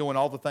supposed to be doing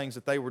all the things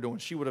that they were doing.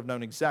 She would have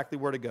known exactly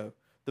where to go.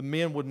 The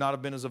men would not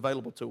have been as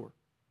available to her.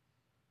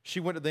 She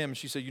went to them and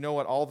she said, you know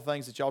what, all the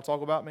things that y'all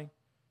talk about me,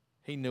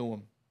 he knew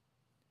them,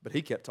 but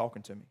he kept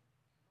talking to me.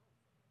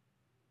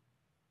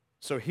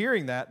 So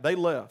hearing that, they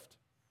left.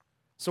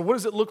 So what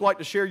does it look like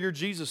to share your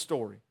Jesus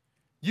story?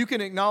 You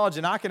can acknowledge,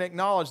 and I can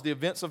acknowledge the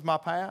events of my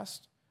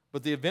past,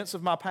 but the events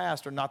of my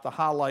past are not the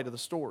highlight of the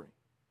story.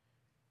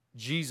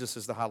 Jesus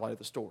is the highlight of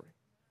the story.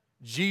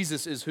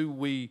 Jesus is who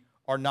we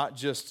are not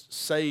just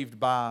saved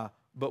by,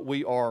 but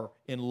we are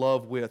in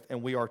love with,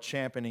 and we are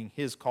championing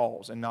his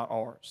cause and not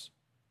ours.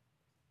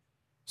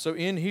 So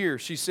in here,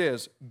 she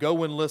says,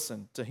 go and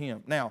listen to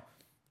him. Now,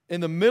 in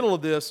the middle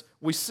of this,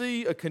 we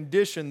see a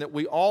condition that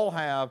we all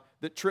have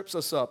that trips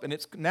us up, and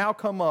it's now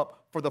come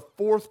up for the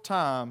fourth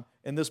time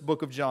in this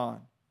book of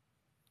John.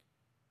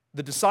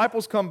 The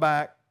disciples come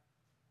back.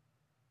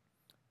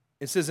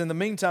 It says, in the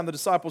meantime, the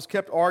disciples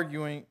kept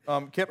urging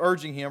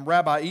him,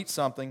 Rabbi, eat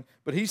something.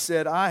 But he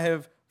said, I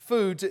have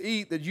food to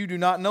eat that you do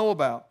not know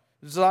about.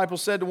 The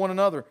disciples said to one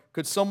another,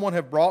 could someone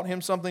have brought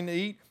him something to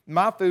eat?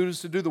 My food is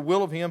to do the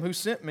will of him who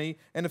sent me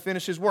and to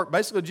finish his work.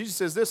 Basically, Jesus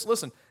says this,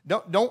 listen,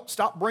 don't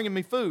stop bringing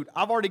me food.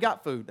 I've already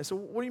got food. They said,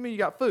 what do you mean you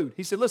got food?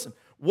 He said, listen,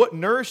 what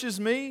nourishes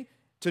me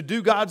to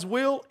do God's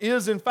will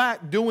is, in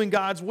fact, doing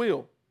God's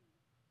will.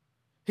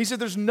 He said,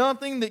 there's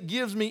nothing that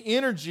gives me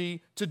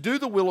energy to do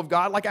the will of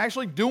God like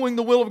actually doing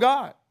the will of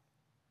God.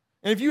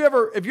 And if you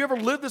ever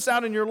live this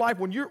out in your life,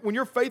 when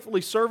you're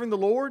faithfully serving the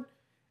Lord,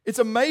 it's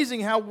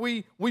amazing how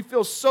we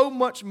feel so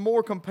much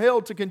more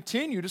compelled to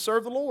continue to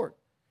serve the Lord.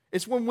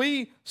 It's when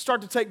we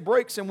start to take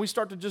breaks and we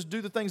start to just do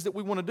the things that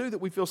we want to do that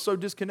we feel so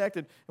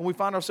disconnected and we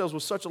find ourselves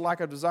with such a lack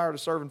of desire to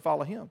serve and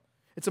follow him.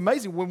 It's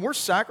amazing. When we're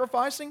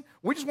sacrificing,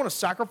 we just want to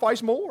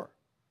sacrifice more.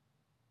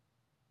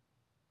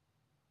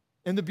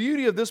 And the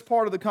beauty of this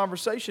part of the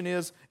conversation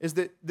is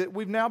that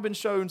we've now been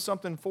shown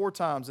something 4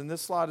 times, and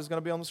this slide is going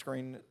to be on the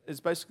screen. It's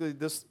basically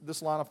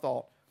this line of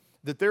thought,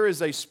 that there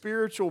is a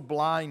spiritual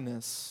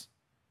blindness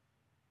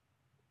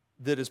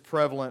that is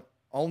prevalent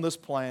on this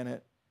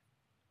planet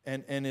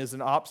and is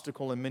an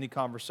obstacle in many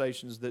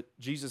conversations that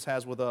Jesus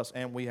has with us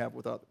and we have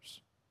with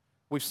others.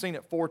 We've seen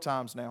it 4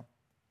 times now.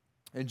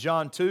 In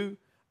John 2,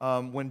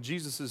 when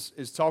Jesus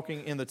is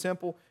talking in the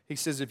temple, he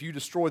says, if you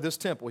destroy this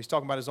temple, he's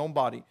talking about his own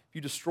body, if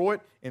you destroy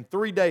it, in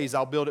 3 days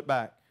I'll build it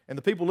back. And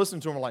the people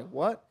listening to him are like,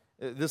 what?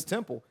 This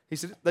temple?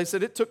 They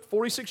said it took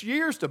 46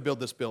 years to build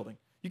this building.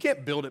 You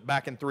can't build it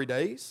back in 3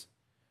 days.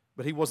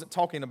 But he wasn't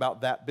talking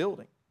about that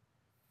building.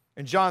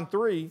 In John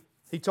 3,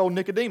 he told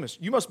Nicodemus,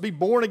 you must be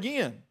born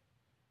again.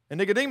 And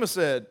Nicodemus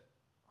said,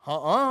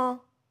 how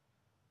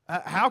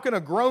can a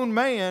grown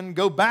man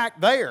go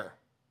back there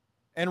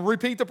and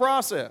repeat the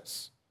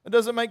process? It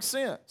doesn't make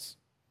sense.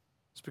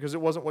 It's because it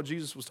wasn't what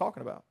Jesus was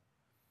talking about.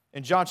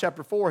 In John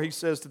chapter 4, he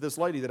says to this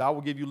lady that I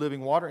will give you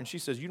living water, and she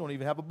says, you don't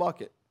even have a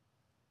bucket.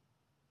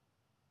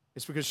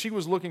 It's because she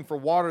was looking for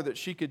water that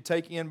she could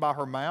take in by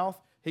her mouth.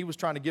 He was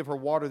trying to give her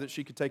water that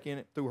she could take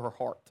in through her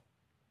heart.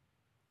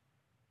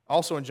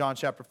 Also in John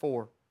chapter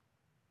 4,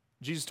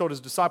 Jesus told his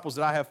disciples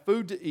that I have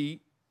food to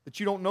eat that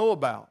you don't know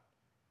about.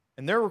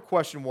 And their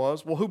question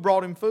was, well, who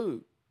brought him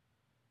food?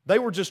 They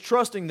were just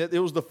trusting that it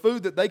was the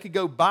food that they could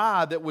go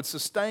buy that would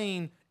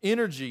sustain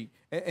energy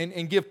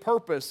and give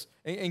purpose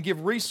and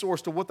give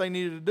resource to what they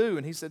needed to do.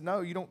 And he said,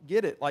 no, you don't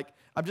get it. Like,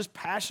 I'm just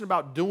passionate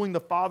about doing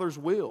the Father's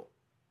will.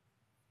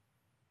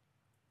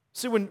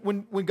 See,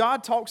 when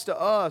God talks to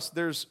us,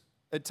 there's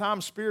at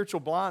times spiritual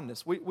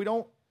blindness. We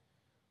don't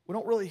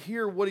really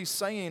hear what he's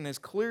saying as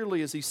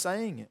clearly as he's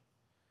saying it.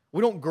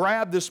 We don't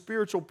grab this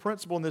spiritual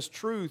principle and this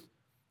truth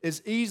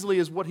as easily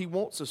as what he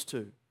wants us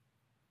to.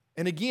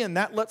 And again,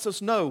 that lets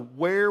us know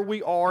where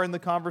we are in the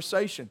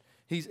conversation.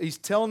 He's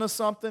telling us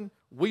something,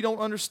 we don't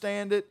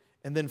understand it,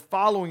 and then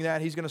following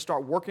that, he's going to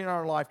start working in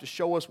our life to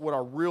show us what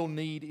our real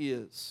need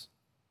is.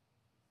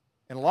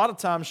 And a lot of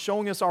times,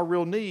 showing us our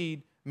real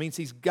need means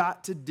he's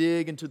got to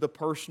dig into the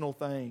personal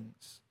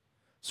things.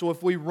 So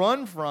if we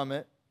run from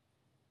it,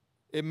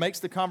 it makes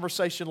the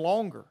conversation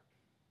longer.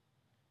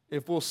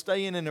 If we'll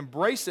stay in and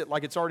embrace it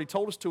like it's already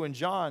told us to in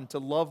John, to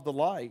love the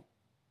light,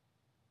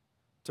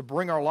 to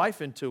bring our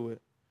life into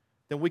it,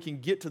 then we can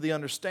get to the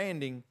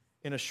understanding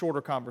in a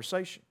shorter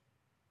conversation.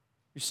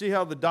 You see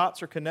how the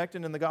dots are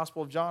connecting in the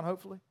Gospel of John,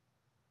 hopefully?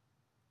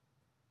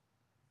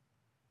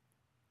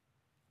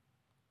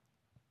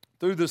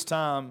 Through this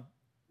time,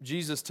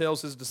 Jesus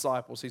tells his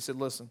disciples, he said,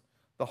 listen,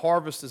 the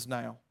harvest is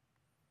now.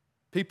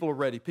 People are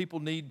ready.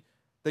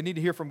 They need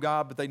to hear from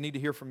God, but they need to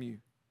hear from you.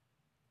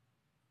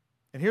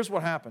 And here's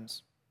what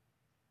happens.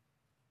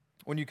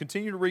 When you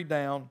continue to read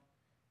down,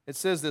 it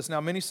says this, now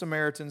many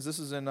Samaritans, this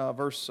is in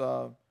verse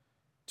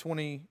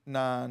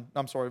 39,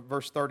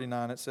 verse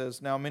 39, it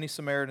says, now many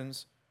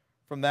Samaritans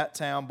from that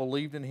town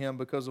believed in him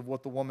because of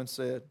what the woman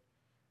said.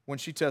 When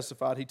she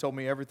testified, he told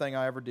me everything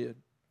I ever did.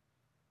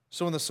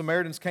 So when the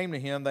Samaritans came to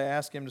him, they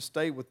asked him to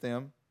stay with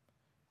them,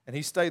 and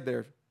he stayed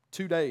there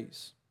 2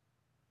 days.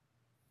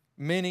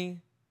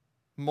 Many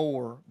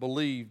more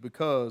believed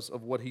because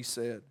of what he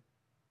said.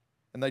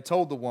 And they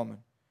told the woman,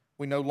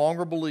 we no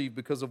longer believe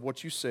because of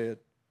what you said,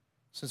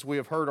 since we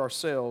have heard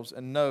ourselves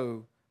and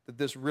know that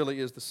this really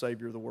is the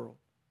Savior of the world.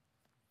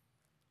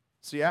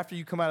 See, after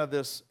you come out of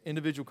this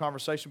individual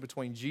conversation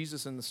between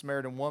Jesus and the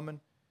Samaritan woman,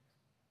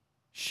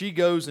 she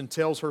goes and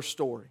tells her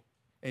story.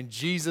 And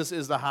Jesus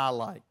is the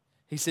highlight.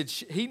 He said,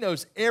 he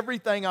knows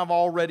everything I've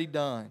already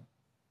done.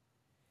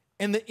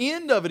 And the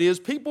end of it is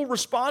people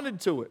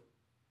responded to it.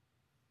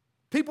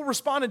 People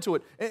responded to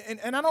it.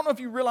 And I don't know if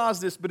you realize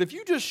this, but if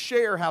you just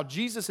share how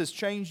Jesus has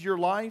changed your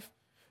life,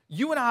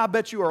 you and I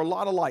bet you are a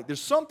lot alike.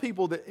 There's some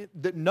people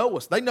that know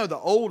us. They know the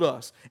old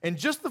us. And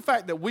just the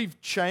fact that we've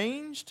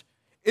changed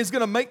is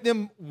going to make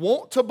them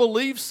want to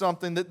believe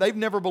something that they've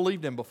never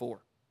believed in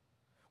before.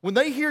 When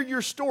they hear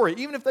your story,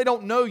 even if they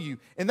don't know you,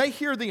 and they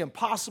hear the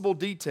impossible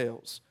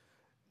details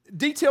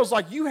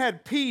like you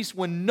had peace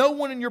when no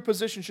one in your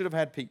position should have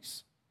had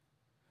peace.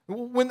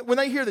 When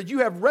they hear that you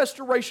have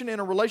restoration in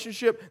a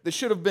relationship that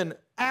should have been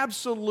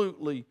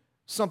absolutely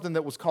something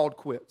that was called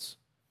quits.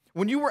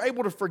 When you were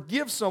able to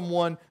forgive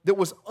someone that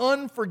was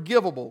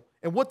unforgivable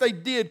and what they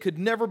did could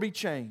never be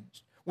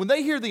changed. When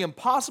they hear the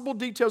impossible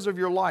details of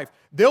your life,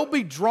 they'll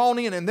be drawn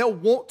in and they'll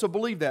want to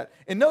believe that.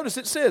 And notice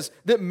it says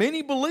that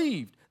many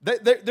believed.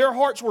 Their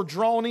hearts were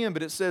drawn in,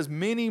 but it says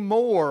many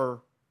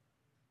more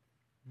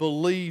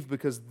believed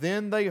because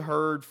then they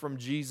heard from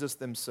Jesus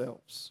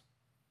themselves.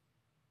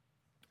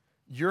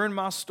 Your and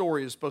my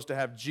story is supposed to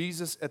have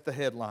Jesus at the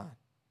headline.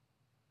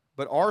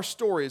 But our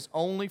story is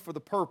only for the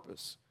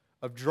purpose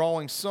of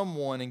drawing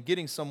someone and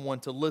getting someone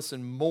to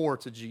listen more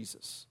to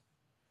Jesus.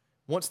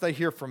 Once they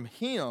hear from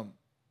him,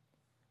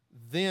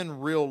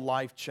 then real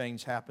life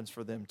change happens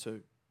for them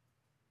too.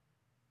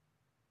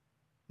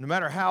 No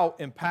matter how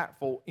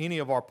impactful any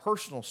of our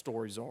personal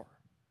stories are,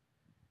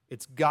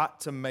 it's got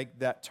to make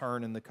that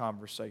turn in the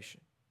conversation.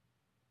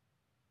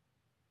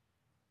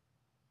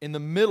 In the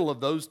middle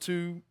of those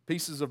 2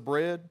 pieces of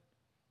bread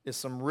is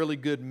some really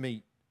good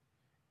meat.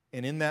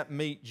 And in that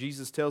meat,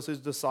 Jesus tells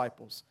his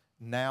disciples,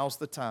 now's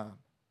the time.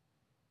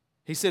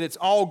 He said it's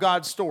all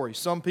God's story.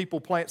 Some people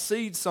plant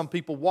seeds, some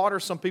people water,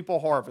 some people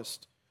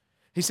harvest.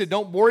 He said,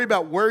 don't worry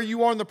about where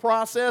you are in the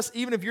process,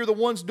 even if you're the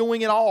ones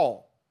doing it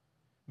all,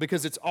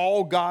 because it's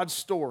all God's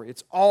story.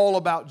 It's all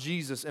about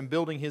Jesus and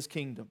building His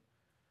kingdom.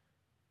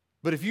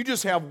 But if you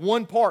just have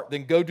one part,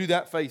 then go do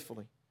that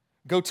faithfully.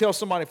 Go tell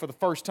somebody for the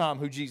first time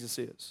who Jesus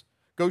is.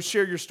 Go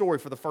share your story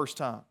for the first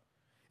time.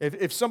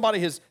 If somebody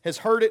has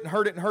heard it and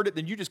heard it and heard it,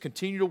 then you just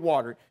continue to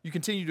water it. You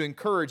continue to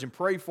encourage and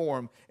pray for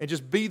them and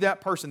just be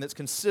that person that's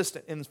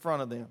consistent in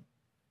front of them.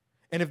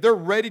 And if they're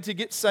ready to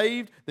get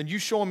saved, then you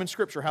show them in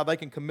Scripture how they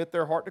can commit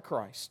their heart to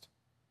Christ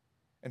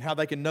and how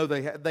they can know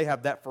they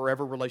have that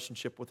forever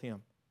relationship with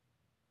Him.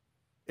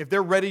 If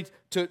they're ready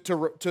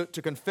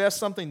to confess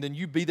something, then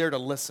you be there to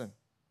listen.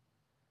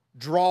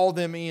 Draw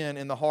them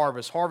in the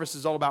harvest. Harvest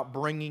is all about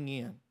bringing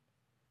in.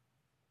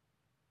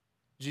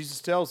 Jesus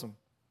tells them,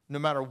 no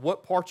matter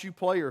what part you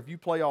play or if you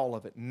play all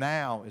of it,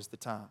 now is the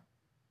time.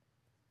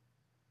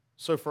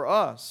 So for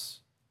us,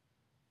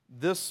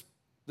 this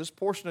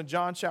portion of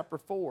John chapter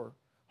 4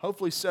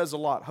 hopefully says a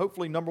lot.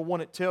 Hopefully, number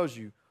one, it tells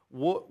you,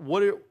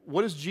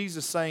 what is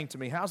Jesus saying to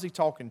me? How's He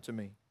talking to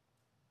me?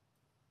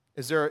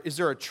 Is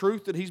there a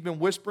truth that He's been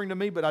whispering to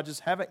me, but I just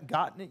haven't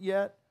gotten it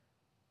yet?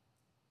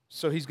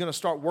 So He's going to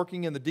start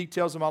working in the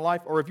details of my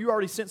life. Or if you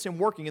already sense Him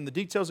working in the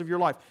details of your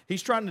life,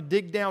 He's trying to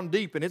dig down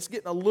deep and it's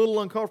getting a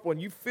little uncomfortable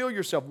and you feel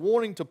yourself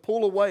wanting to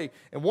pull away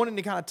and wanting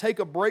to kind of take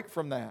a break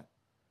from that,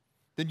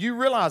 then you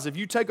realize if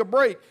you take a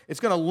break, it's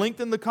going to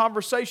lengthen the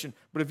conversation.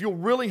 But if you'll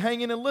really hang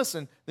in and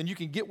listen, then you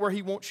can get where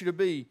He wants you to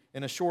be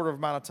in a shorter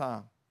amount of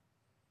time.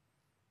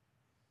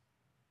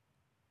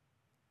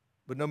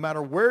 But no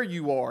matter where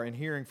you are in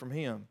hearing from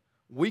Him,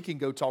 we can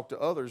go talk to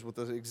others with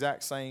the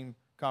exact same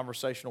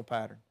conversational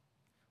pattern.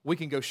 We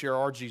can go share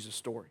our Jesus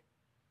story.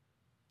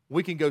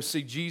 We can go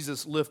see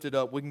Jesus lifted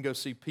up. We can go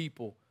see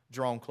people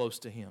drawn close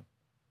to Him.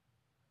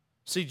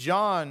 See,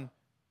 John,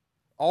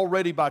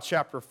 already by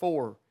chapter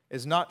 4,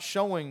 is not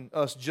showing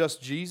us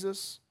just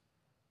Jesus,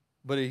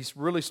 but he's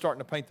really starting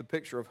to paint the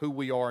picture of who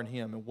we are in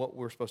Him and what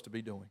we're supposed to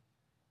be doing.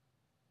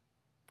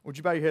 Would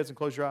you bow your heads and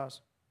close your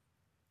eyes?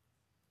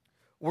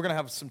 We're going to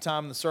have some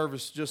time in the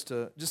service just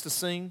to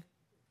sing,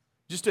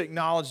 just to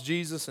acknowledge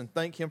Jesus and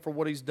thank Him for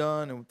what He's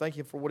done and thank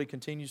Him for what He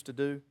continues to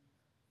do.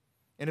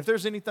 And if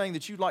there's anything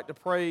that you'd like to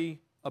pray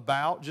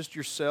about, just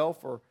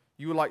yourself, or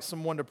you would like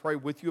someone to pray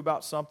with you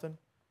about something,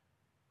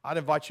 I'd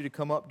invite you to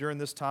come up during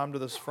this time to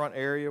this front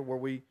area where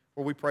we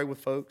pray with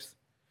folks.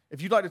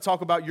 If you'd like to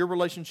talk about your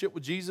relationship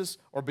with Jesus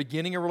or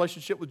beginning a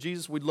relationship with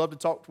Jesus, we'd love to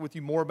talk with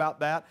you more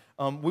about that.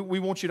 We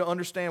want you to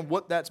understand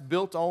what that's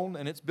built on,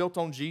 and it's built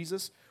on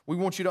Jesus. We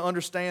want you to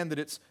understand that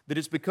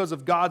it's because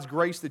of God's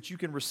grace that you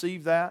can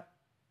receive that.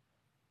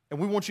 And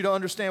we want you to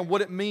understand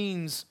what it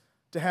means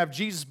to have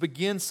Jesus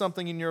begin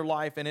something in your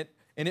life and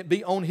it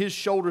be on His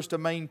shoulders to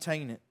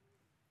maintain it.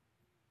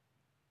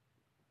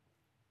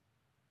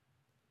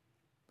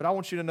 But I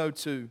want you to know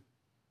too,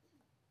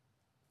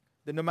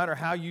 that no matter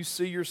how you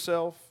see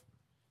yourself,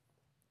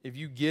 if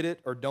you get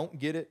it or don't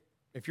get it,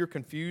 if you're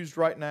confused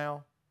right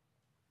now,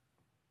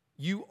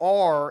 you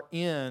are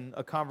in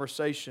a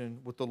conversation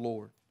with the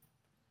Lord.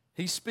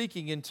 He's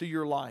speaking into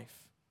your life.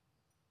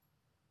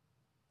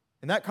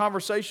 And that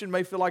conversation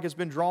may feel like it's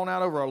been drawn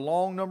out over a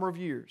long number of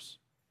years.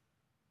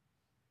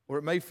 Or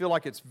it may feel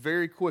like it's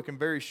very quick and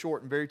very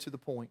short and very to the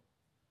point.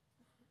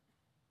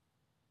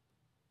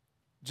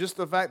 Just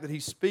the fact that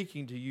He's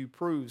speaking to you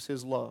proves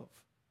His love.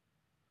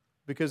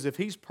 Because if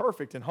He's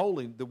perfect and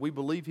holy, that we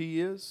believe He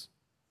is,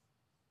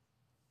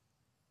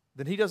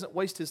 then He doesn't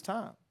waste His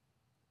time.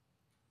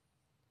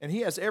 And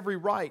He has every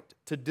right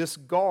to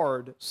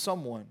discard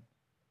someone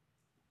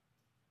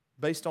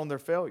based on their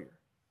failure.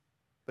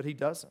 But He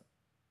doesn't.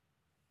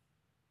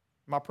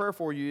 My prayer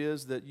for you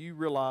is that you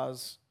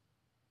realize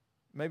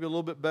maybe a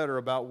little bit better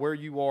about where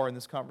you are in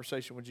this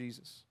conversation with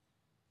Jesus.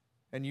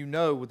 And you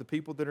know with the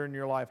people that are in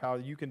your life how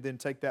you can then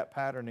take that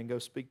pattern and go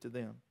speak to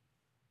them.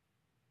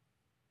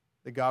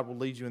 That God will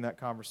lead you in that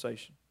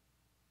conversation.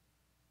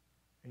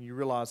 And you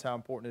realize how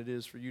important it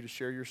is for you to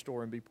share your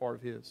story and be part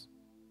of His.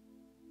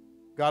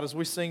 God, as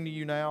we sing to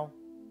You now,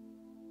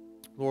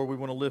 Lord, we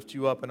want to lift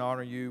You up and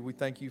honor You. We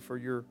thank You for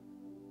Your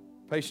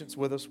patience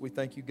with us. We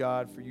thank You,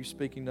 God, for You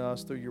speaking to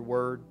us through Your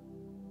Word.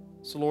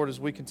 So, Lord, as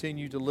we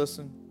continue to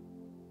listen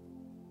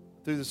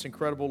through this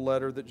incredible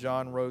letter that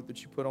John wrote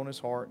that You put on his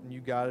heart and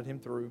You guided him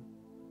through,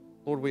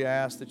 Lord, we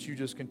ask that You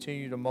just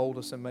continue to mold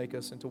us and make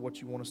us into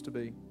what You want us to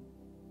be.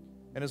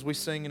 And as we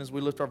sing and as we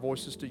lift our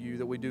voices to You,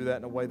 that we do that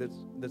in a way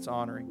that's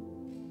honoring.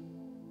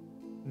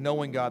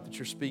 Knowing, God, that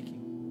You're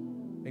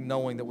speaking and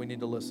knowing that we need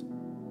to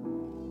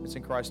listen. It's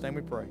in Christ's name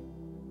we pray.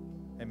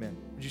 Amen.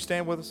 Would you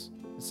stand with us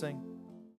and sing?